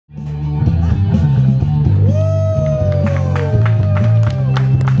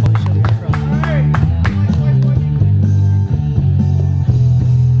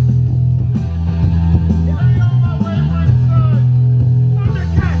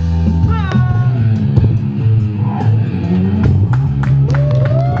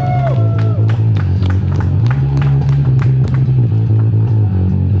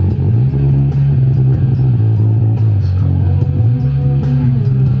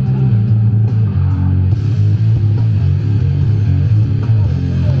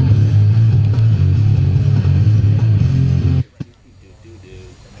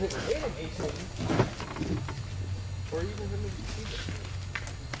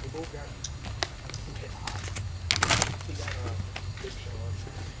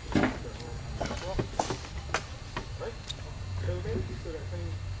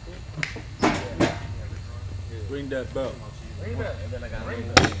Bring that belt.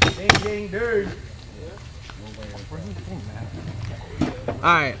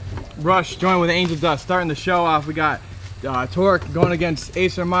 Alright, Rush joined with Angel Dust. Starting the show off, we got Tork going against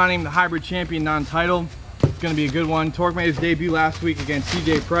Ace Armani, the hybrid champion non-title. It's going to be a good one. Tork made his debut last week against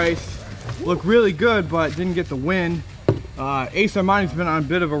CJ Price. Looked really good, but didn't get the win. Ace Armani's been on a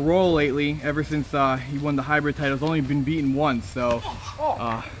bit of a roll lately, ever since he won the hybrid title. He's only been beaten once, so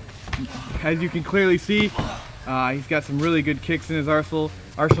as you can clearly see, he's got some really good kicks in his arsenal.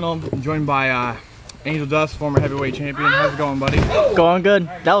 Joined by Angel Dust, former heavyweight champion. How's it going, buddy? Going good.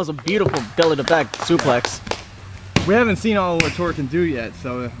 That was a beautiful belly to back suplex. We haven't seen all what Tork can do yet,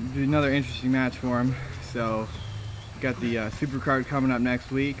 so it'll be another interesting match for him. So, got the super card coming up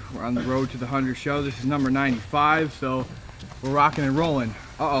next week. We're on the road to the 100 show. This is number 95, so we're rocking and rolling.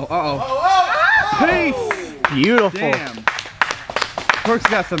 Peace! Beautiful. Damn. Tork's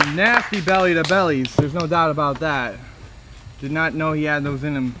got some nasty belly to bellies. There's no doubt about that. Did not know he had those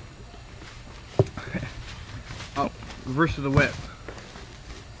in him. Reverse of the whip.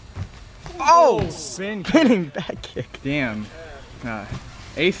 Oh! Spinning back kick. Damn.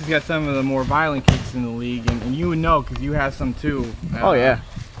 Ace has got some of the more violent kicks in the league, and you would know because you have some too. Oh yeah.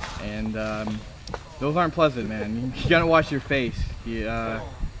 And those aren't pleasant, man. You gotta watch your face.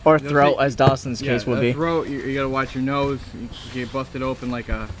 Or throat, as Dawson's case would be. Throat. You gotta watch your nose. You get busted open like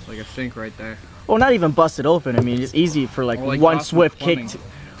a sink right there. Well, not even busted open. I mean, it's easy for like one swift kick.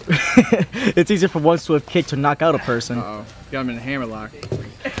 It's easier for one swift kick to knock out a person. Got him in a hammerlock.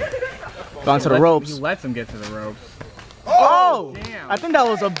 Gone to the ropes. He lets him get to the ropes. Oh! Damn. I think that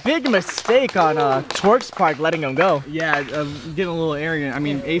was a big mistake on Tork's part, letting him go. Yeah, getting a little arrogant. I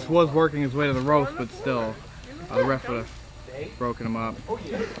mean, Ace was working his way to the ropes, but still, the ref would have broken him up.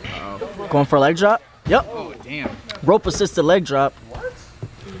 Going for a leg drop? Yep. Oh, damn. Rope assisted leg drop.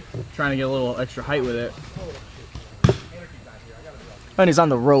 Trying to get a little extra height with it. And he's on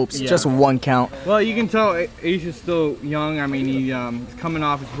the ropes, just one count. Well, you can tell Ace is still young. I mean, he's coming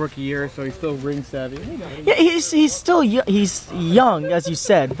off his rookie year, so he's still ring savvy. Yeah, he's still he's young, as you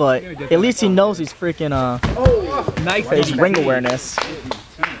said, but at least he knows he's freaking nice. His ring awareness.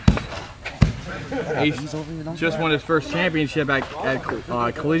 Ace just won his first championship at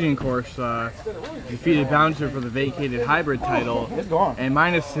Collision Course. Defeated Bouncer for the vacated hybrid title, and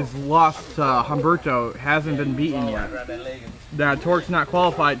minus his loss to Humberto, hasn't been beaten yet. Now Tork's not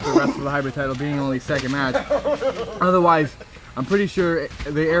qualified for the rest of the hybrid title, being only second match. Otherwise, I'm pretty sure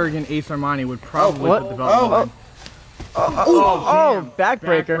the arrogant Ace Armani would probably put the belt on.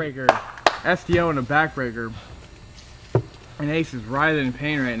 Backbreaker. STO and a backbreaker. And Ace is writhing in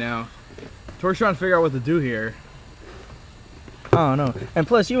pain right now. Tork's trying to figure out what to do here. Oh no! And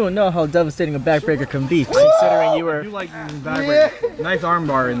plus, you don't know how devastating a backbreaker can be, considering you were. You like using backbreaker. Nice arm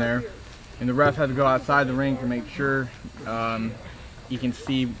bar in there, and the ref had to go outside the ring to make sure he can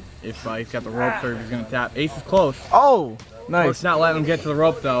see if he's got the ropes or if he's gonna tap. Ace is close. Oh, nice. Tork's not letting him get to the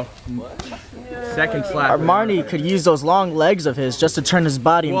rope though. Second slap. Armani could use those long legs of his just to turn his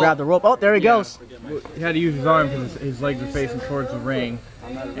body and grab the rope. Oh, there he goes. He had to use his arm because his legs are facing towards the ring.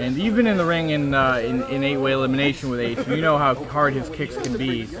 And you've been in the ring in 8-way elimination with Ace. You know how hard his kicks can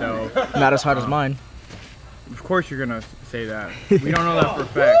be. So not as hard as mine. Of course you're gonna say that. We don't know that for a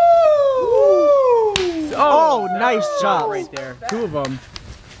fact. Oh, nice chop right there. Two of them.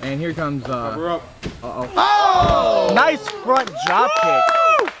 And here comes nice front drop kick.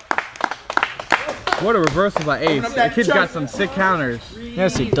 What a reversal by Ace. The kid's got some sick counters.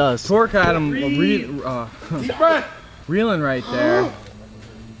 Yes, he does. Tork had him reeling right there.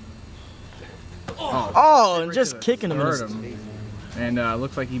 And just kicking him. And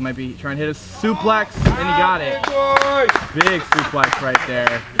looks like he might be trying to hit a suplex, and he got it. Big suplex right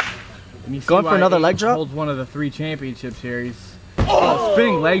there. And you see going for another leg drop? Holds one of the 3 championships here. He's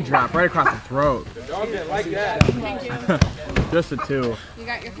spinning leg drop right across the throat. Thank you. Just a 2. You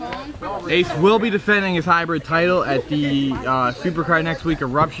got your phone? Ace will be defending his hybrid title at the Supercard next week,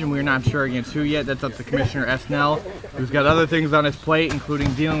 Eruption. We're not sure against who yet. That's up to Commissioner Snell, who's got other things on his plate,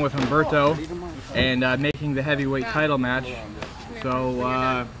 including dealing with Humberto and making the heavyweight title match. So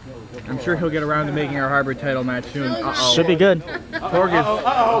I'm sure he'll get around to making our hybrid title match soon. Should be good. Tork is,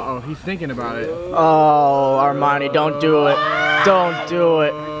 he's thinking about it. Oh, Armani, don't do it. Don't do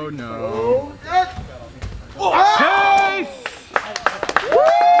it. Oh no.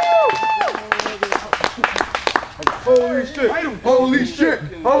 Holy shit! Holy shit!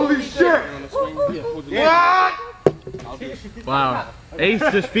 Holy shit! What? Wow. Ace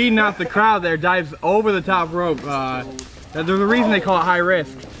just feeding off the crowd there, dives over the top rope. There's a reason they call it high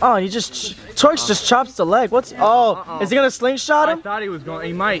risk. Oh, he just Torks just chops the leg. What's is he gonna slingshot him? I thought he was going.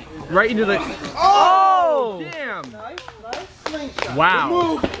 He might right into the. Oh! Damn!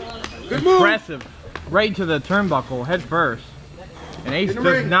 Wow. Good move. Impressive. Right into the turnbuckle, head first. And Ace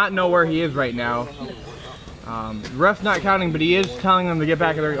does not know where he is right now. The ref's not counting, but he is telling them to get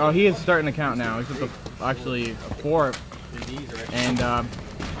back at their. Oh, he is starting to count now. He's at actually a 4. And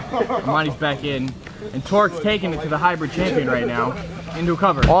Armani's back in. And Tork's taking it to the hybrid champion right now. Into a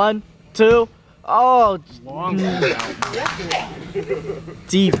cover. 1, 2. Oh, Long count.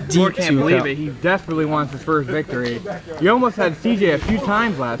 deep Tork can't believe count. it. He desperately wants his first victory. He almost had CJ a few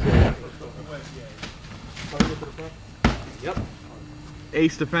times last week.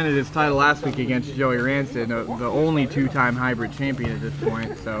 Ace defended his title last week against Joey Rancid, the only 2-time hybrid champion at this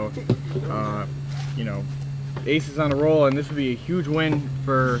point. So, you know, Ace is on a roll, and this would be a huge win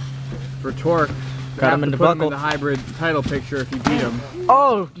for Tork. Got him in the put him buckle. in the hybrid title picture if he beat him.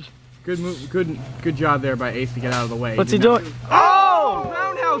 Oh, Good move, good job there by Ace to get out of the way. what's he doing? Oh,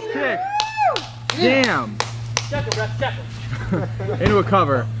 roundhouse kick! Damn! Into a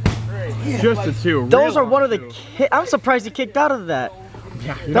cover. Just a 2. Those are one of the. I'm surprised he kicked out of that.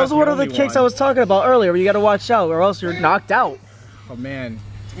 Yeah, Those are one of the kicks I was talking about earlier. Where you got to watch out, or else you're knocked out. Oh man,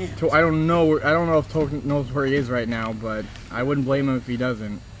 I don't know if Tork knows where he is right now, but I wouldn't blame him if he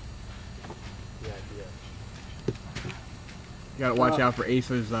doesn't. You gotta watch out for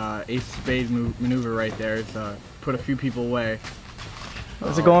Ace's Ace Spade maneuver right there. It's put a few people away.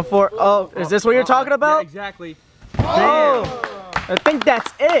 What's it going for? Oh, is this what you're talking about? Yeah, exactly. Oh, I think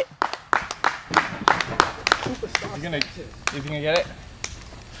that's it. Is he gonna get it?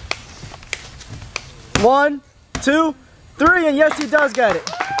 1, 2, 3, and yes, he does get it.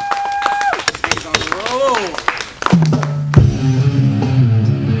 He's on the roll.